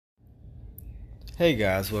Hey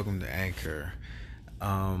guys, welcome to Anchor.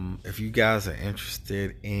 If you guys are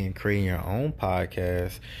interested in creating your own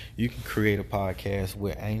podcast, you can create a podcast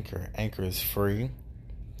with Anchor. Anchor is free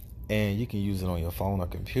and you can use it on your phone or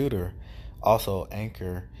computer. Also,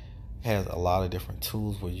 Anchor has a lot of different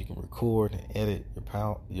tools where you can record and edit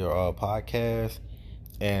your podcast,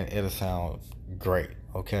 and it'll sound great.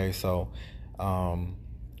 Okay, so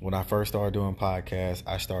when I first started doing podcasts,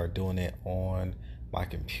 I started doing it on my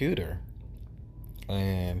computer,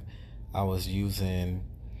 and I was using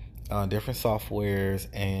different softwares,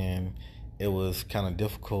 and it was kind of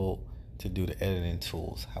difficult to do the editing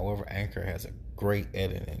tools. However, Anchor has a great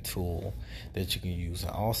editing tool that you can use,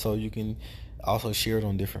 and also you can also share it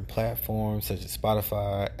on different platforms such as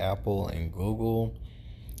Spotify, Apple, and Google.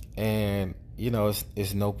 And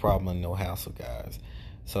it's no problem and no hassle, guys.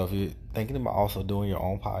 So if you're thinking about also doing your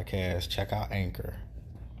own podcast, check out Anchor.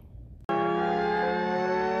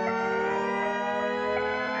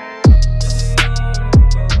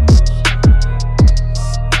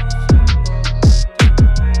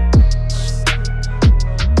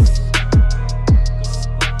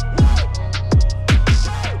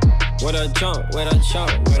 Wait,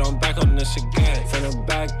 I'm back on this again. From the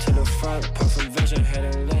back to the front, perfect vision,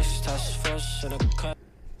 heading list, task force, should have cut.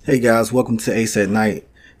 Hey guys, welcome to Ace at Night.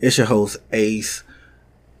 It's your host Ace.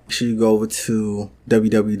 Make sure you go over to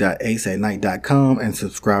www.aceatnight.com and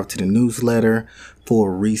subscribe to the newsletter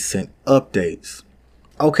for recent updates.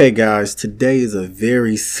 Okay guys, today is a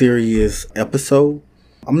very serious episode.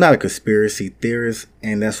 I'm not a conspiracy theorist,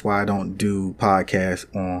 and that's why I don't do podcasts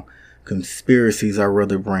on conspiracies. I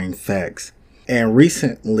rather bring facts. And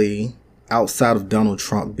recently, outside of Donald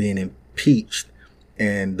Trump being impeached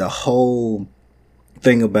and the whole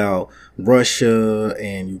thing about Russia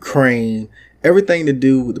and Ukraine, everything to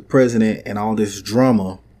do with the president and all this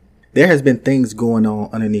drama, there has been things going on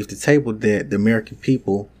underneath the table that the American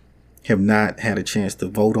people have not had a chance to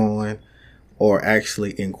vote on or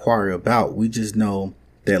actually inquire about. We just know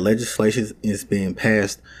that legislation is being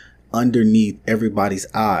passed underneath everybody's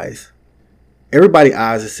eyes. Everybody's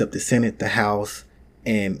eyes except the Senate, the House,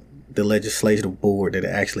 and the legislative board that are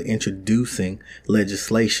actually introducing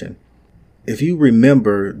legislation. If you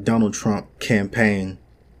remember Donald Trump campaign,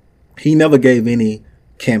 he never gave any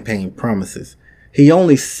campaign promises. He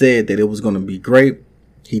only said that it was going to be great.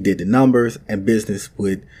 He did the numbers and business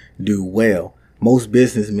would do well. Most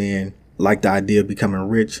businessmen like the idea of becoming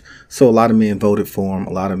rich. So a lot of men voted for him.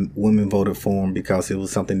 A lot of women voted for him because it was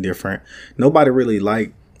something different. Nobody really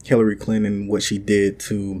liked Hillary Clinton, what she did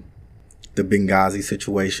to the Benghazi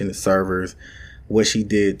situation, the servers, what she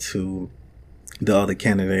did to the other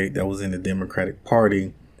candidate that was in the Democratic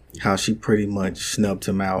Party, how she pretty much snubbed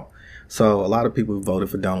him out. So a lot of people voted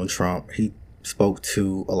for Donald Trump. He spoke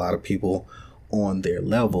to a lot of people on their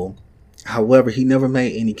level. However, he never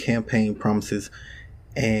made any campaign promises,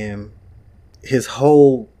 and his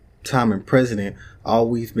whole time in president, all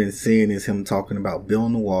we've been seeing is him talking about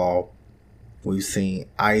building the wall. We've seen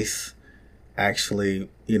ICE actually,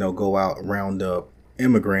 go out and round up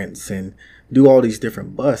immigrants and do all these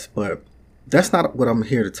different busts. But that's not what I'm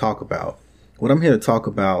here to talk about. What I'm here to talk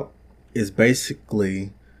about is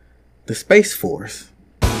basically the Space Force.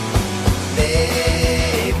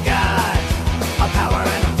 They've got a power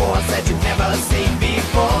and a force that you've never seen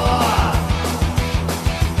before.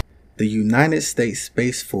 The United States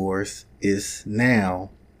Space Force is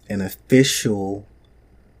now an official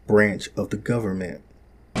branch of the government.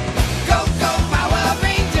 Go, go, Power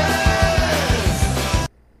Rangers!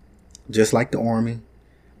 Just like the Army,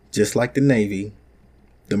 just like the Navy,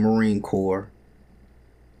 the Marine Corps,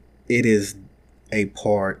 it is a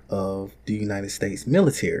part of the United States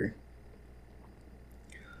military.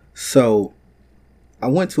 So I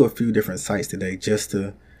went to a few different sites today just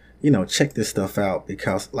to, check this stuff out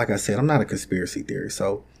because, like I said, I'm not a conspiracy theorist.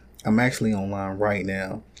 So I'm actually online right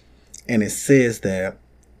now, and it says that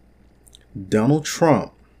Donald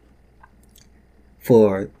Trump,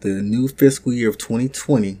 for the new fiscal year of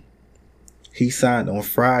 2020, he signed on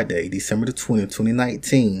Friday, December the 20th,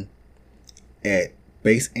 2019, at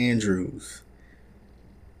Base Andrews,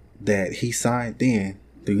 that he signed in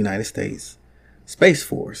the United States Space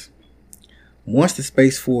Force. Once the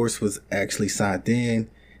Space Force was actually signed in,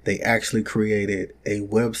 they actually created a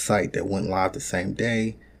website that went live the same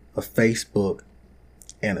day, a Facebook,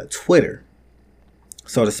 and a Twitter.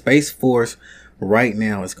 So the Space Force right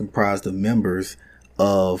now is comprised of members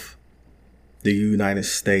of the United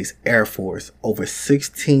States Air Force. Over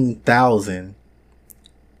 16,000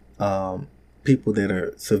 people that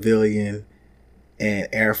are civilian and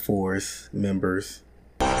Air Force members.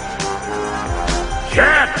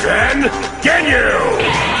 Captain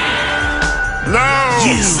Ginyu! Now!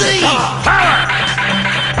 Use the power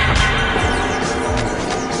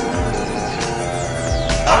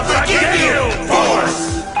of the Ginyu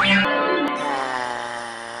Force!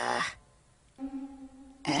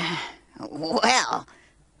 Well,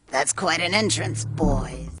 that's quite an entrance,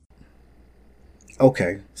 boys.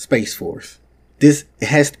 Okay, Space Force. This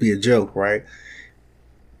has to be a joke, right?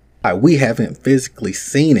 We haven't physically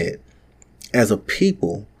seen it as a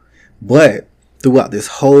people, but throughout this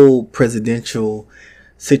whole presidential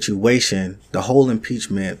situation, the whole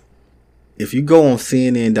impeachment, if you go on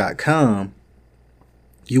CNN.com,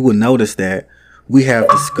 you will notice that we have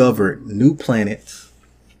discovered new planets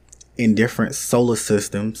in different solar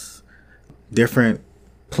systems, different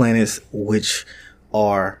planets which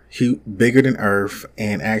are bigger than Earth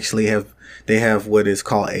and actually have what is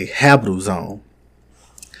called a habitable zone.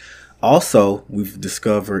 Also, we've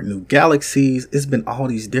discovered new galaxies. It's been all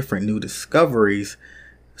these different new discoveries.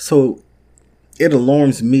 So it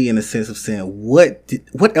alarms me in the sense of saying,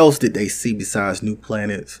 what else did they see besides new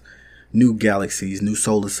planets, new galaxies, new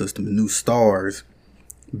solar systems, new stars,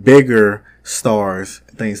 bigger stars,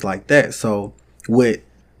 things like that. So with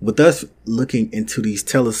us looking into these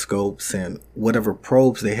telescopes and whatever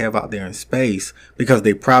probes they have out there in space, because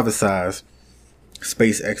they privatize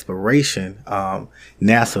space exploration,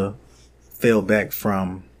 NASA fell back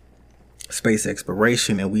from space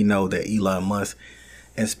exploration, and we know that Elon Musk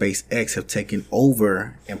and SpaceX have taken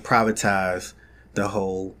over and privatized the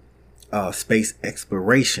whole space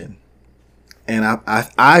exploration. And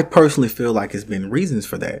I personally feel like it's been reasons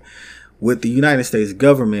for that. With the United States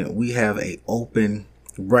government, we have a Open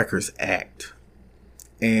Records Act,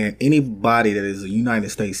 and anybody that is a United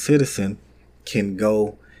States citizen can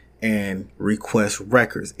go and request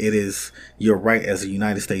records. It is your right as a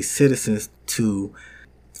United States citizen to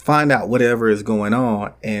find out whatever is going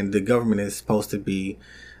on, and the government is supposed to be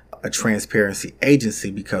a transparency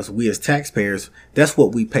agency, because we as taxpayers, that's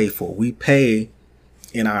what we pay for. We pay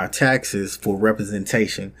in our taxes for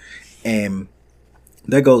representation, and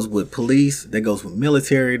that goes with police, that goes with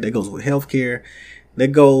military, that goes with healthcare, that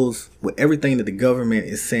goes with everything that the government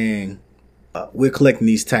is saying we're collecting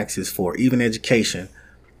these taxes for, even education.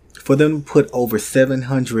 For them to put over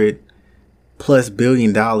 $700+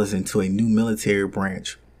 billion into a new military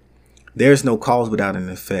branch, there's no cause without an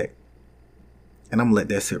effect. And I'm gonna let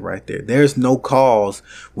that sit right there. There's no cause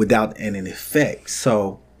without an effect.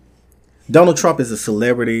 So Donald Trump is a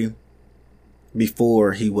celebrity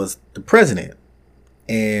before he was the president.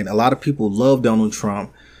 And a lot of people love Donald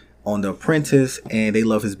Trump on The Apprentice, and they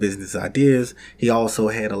love his business ideas. He also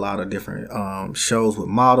had a lot of different shows with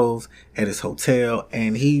models at his hotel,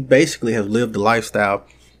 and he basically has lived the lifestyle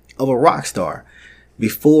of a rock star.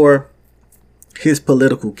 Before his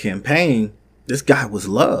political campaign, this guy was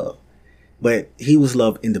loved, but he was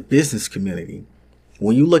loved in the business community.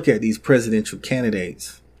 When you look at these presidential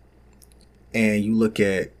candidates and you look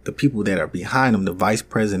at the people that are behind them, the vice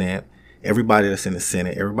president, everybody that's in the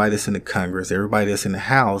Senate, everybody that's in the Congress, everybody that's in the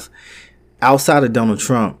House, outside of Donald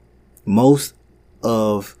Trump, most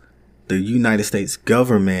of the United States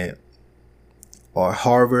government are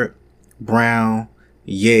Harvard, Brown,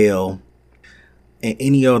 Yale, and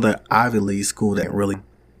any other Ivy League school that really,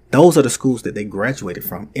 those are the schools that they graduated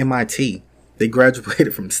from. MIT, they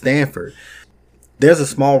graduated from Stanford. There's a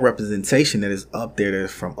small representation that is up there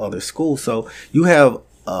that's from other schools. So you have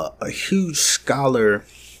a huge scholar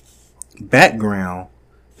background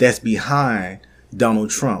that's behind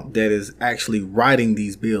Donald Trump that is actually writing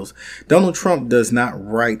these bills. Donald Trump does not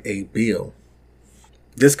write a bill.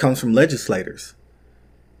 This comes from legislators.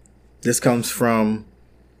 This comes from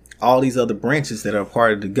all these other branches that are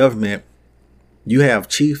part of the government. You have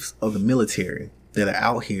chiefs of the military that are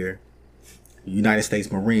out here, United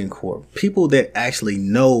States Marine Corps, people that actually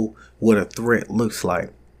know what a threat looks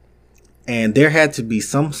like. And there had to be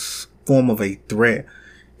some form of a threat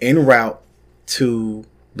en route to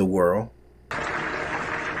the world.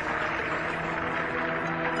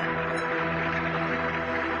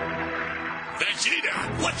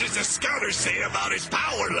 Vegeta, what does the scouter say about his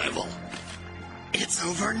power level? It's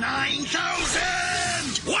over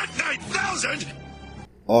 9,000! What, 9,000?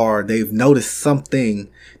 Or they've noticed something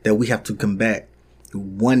that we have to combat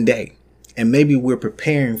one day. And maybe we're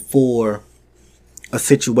preparing for a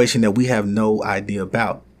situation that we have no idea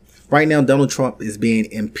about. Right now, Donald Trump is being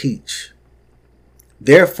impeached.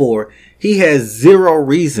 Therefore, he has zero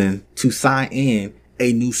reason to sign in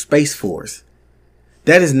a new Space Force.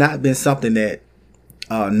 That has not been something that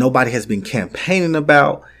nobody has been campaigning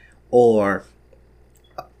about, or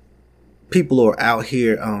people are out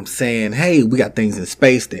here saying, hey, we got things in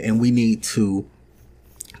space and we need to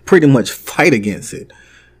pretty much fight against it.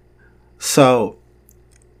 So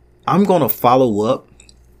I'm going to follow up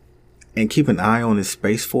and keep an eye on this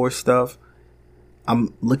Space Force stuff.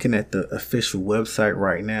 I'm looking at the official website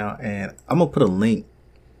right now, and I'm going to put a link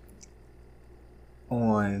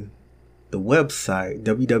on the website,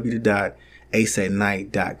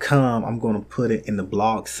 www.aceatnight.com. I'm going to put it in the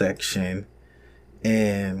blog section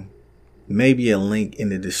and maybe a link in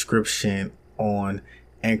the description on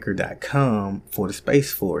anchor.com for the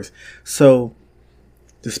Space Force. So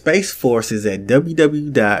the Space Force is at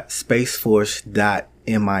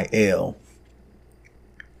www.spaceforce.mil.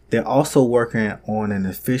 They're also working on an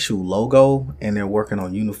official logo, and they're working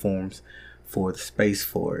on uniforms for the Space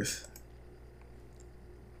Force.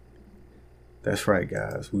 That's right,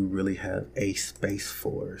 guys. We really have a Space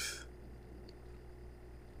Force.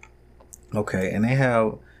 Okay, and they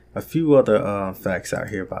have a few other facts out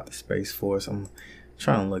here about the Space Force. I'm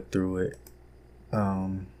trying to look through it.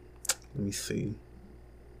 Let me see.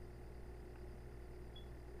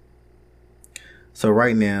 So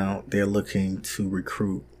right now they're looking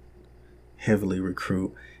to heavily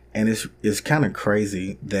recruit, and it's kind of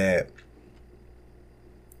crazy that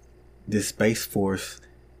this Space Force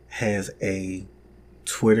has a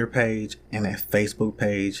Twitter page and a Facebook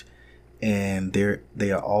page, and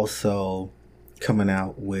they are also coming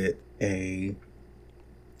out with a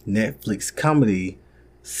Netflix comedy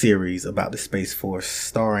series about the Space Force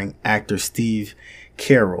starring actor Steve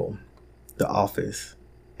Carell, The Office,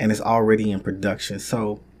 and it's already in production.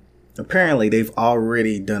 So apparently they've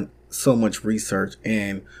already done so much research,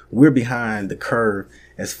 and we're behind the curve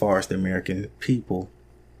as far as the American people.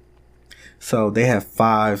 So they have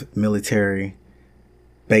 5 military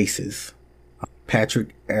bases: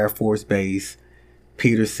 Patrick Air Force Base,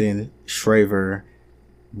 Peterson, Schriever,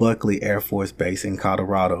 Buckley Air Force Base in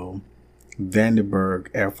Colorado, Vandenberg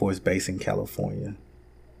Air Force Base in California.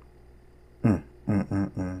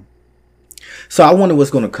 So I wonder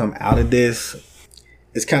what's going to come out of this.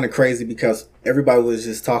 It's kind of crazy because everybody was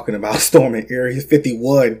just talking about storming Area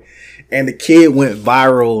 51, and the kid went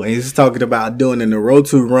viral, and he's talking about doing a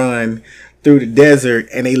Naruto run through the desert,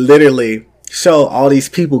 and they literally show all these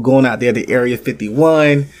people going out there to Area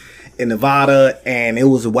 51 in Nevada, and it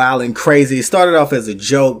was wild and crazy. It started off as a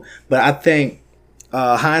joke, but I think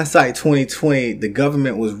hindsight 2020, the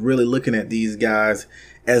government was really looking at these guys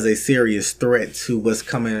as a serious threat to what's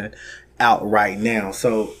coming out right now.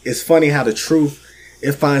 So it's funny how the truth,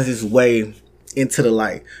 it finds its way into the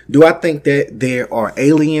light. Do I think that there are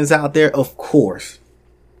aliens out there? Of course.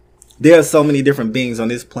 There are so many different beings on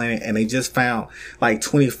this planet, and they just found like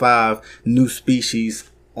 25 new species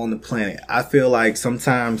on the planet. I feel like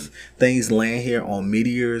sometimes things land here on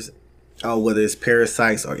meteors, whether it's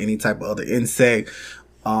parasites or any type of other insect.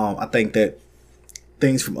 I think that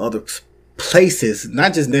things from other places,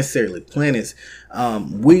 not just necessarily planets,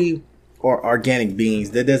 we are organic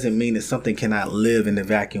beings. That doesn't mean that something cannot live in the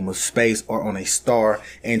vacuum of space or on a star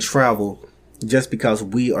and travel just because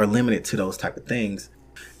we are limited to those type of things.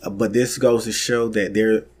 But this goes to show that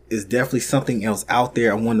there is definitely something else out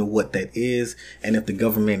there. I wonder what that is, and if the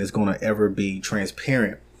government is going to ever be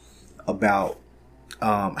transparent about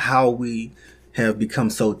how we have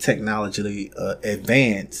become so technologically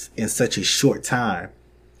advanced in such a short time.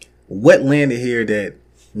 What landed here that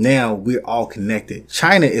now we're all connected?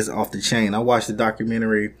 China is off the chain. I watched a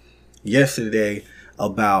documentary yesterday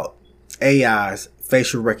about AI's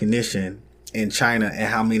facial recognition in China, and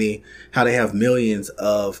how they have millions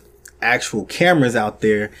of actual cameras out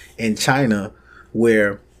there in China,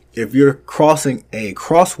 where if you're crossing a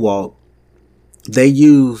crosswalk, they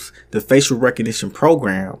use the facial recognition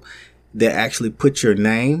program that actually puts your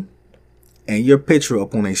name and your picture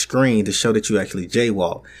up on a screen to show that you actually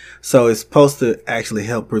jaywalk. So it's supposed to actually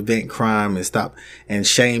help prevent crime and stop and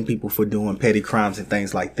shame people for doing petty crimes and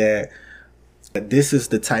things like that. But this is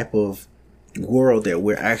the type of world that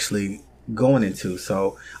we're actually going into.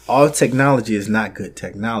 So all technology is not good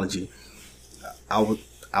technology.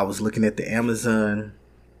 I was looking at the Amazon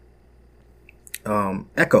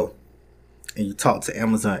Echo, and you talk to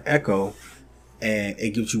Amazon Echo and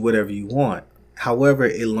it gives you whatever you want. However,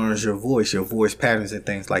 it learns your voice patterns and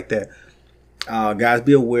things like that. Guys,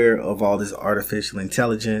 be aware of all this artificial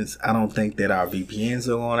intelligence. I don't think that our VPNs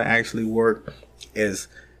are going to actually work as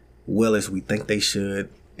well as we think they should.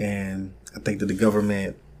 And I think that the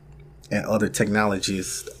government and other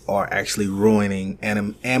technologists are actually ruining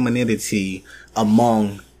anonymity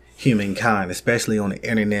among humankind, especially on the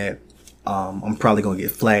internet. I'm probably going to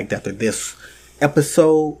get flagged after this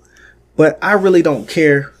episode, but I really don't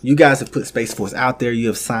care. You guys have put Space Force out there. You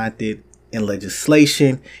have signed it in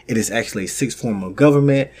legislation. It is actually a sixth form of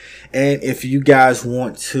government. And if you guys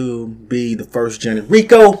want to be the first Gen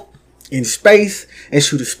Rico in space and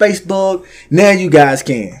shoot a space bug. Now you guys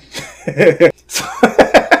can.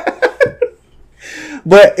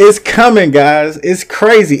 But it's coming, guys. It's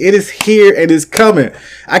crazy. It is here and it's coming.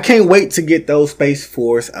 I can't wait to get those Space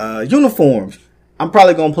Force uniforms. I'm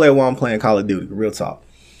probably going to play it while I'm playing Call of Duty. Real talk.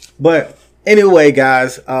 But anyway,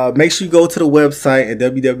 guys, make sure you go to the website at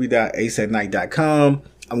www.aceatnight.com.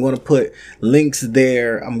 I'm going to put links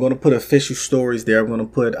there. I'm going to put official stories there. I'm going to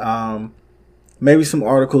put maybe some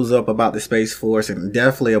articles up about the Space Force and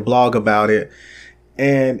definitely a blog about it.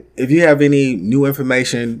 And if you have any new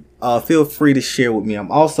information, feel free to share with me.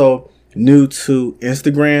 I'm also new to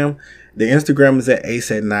Instagram. The Instagram is at Ace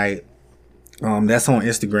at Night. That's on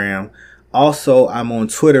Instagram. Also, I'm on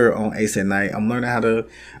Twitter on Ace at Night. I'm learning how to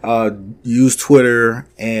use Twitter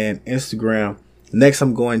and Instagram. Next,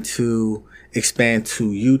 I'm going to expand to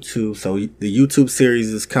YouTube. So the YouTube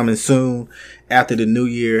series is coming soon after the new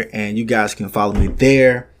year, and you guys can follow me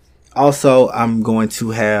there. Also, I'm going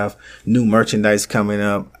to have new merchandise coming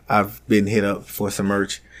up. I've been hit up for some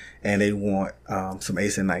merch, and they want some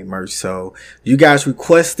Ace at Night merch. So you guys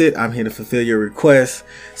requested. I'm here to fulfill your requests.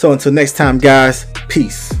 So until next time, guys,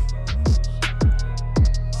 peace.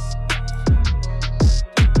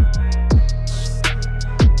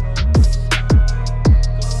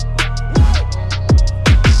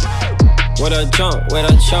 With a jump, with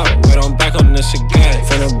a chop, wait, I'm back on this again.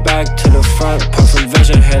 From the back to the front, perfect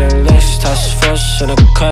vision, hit a list, task force, shoulda cut.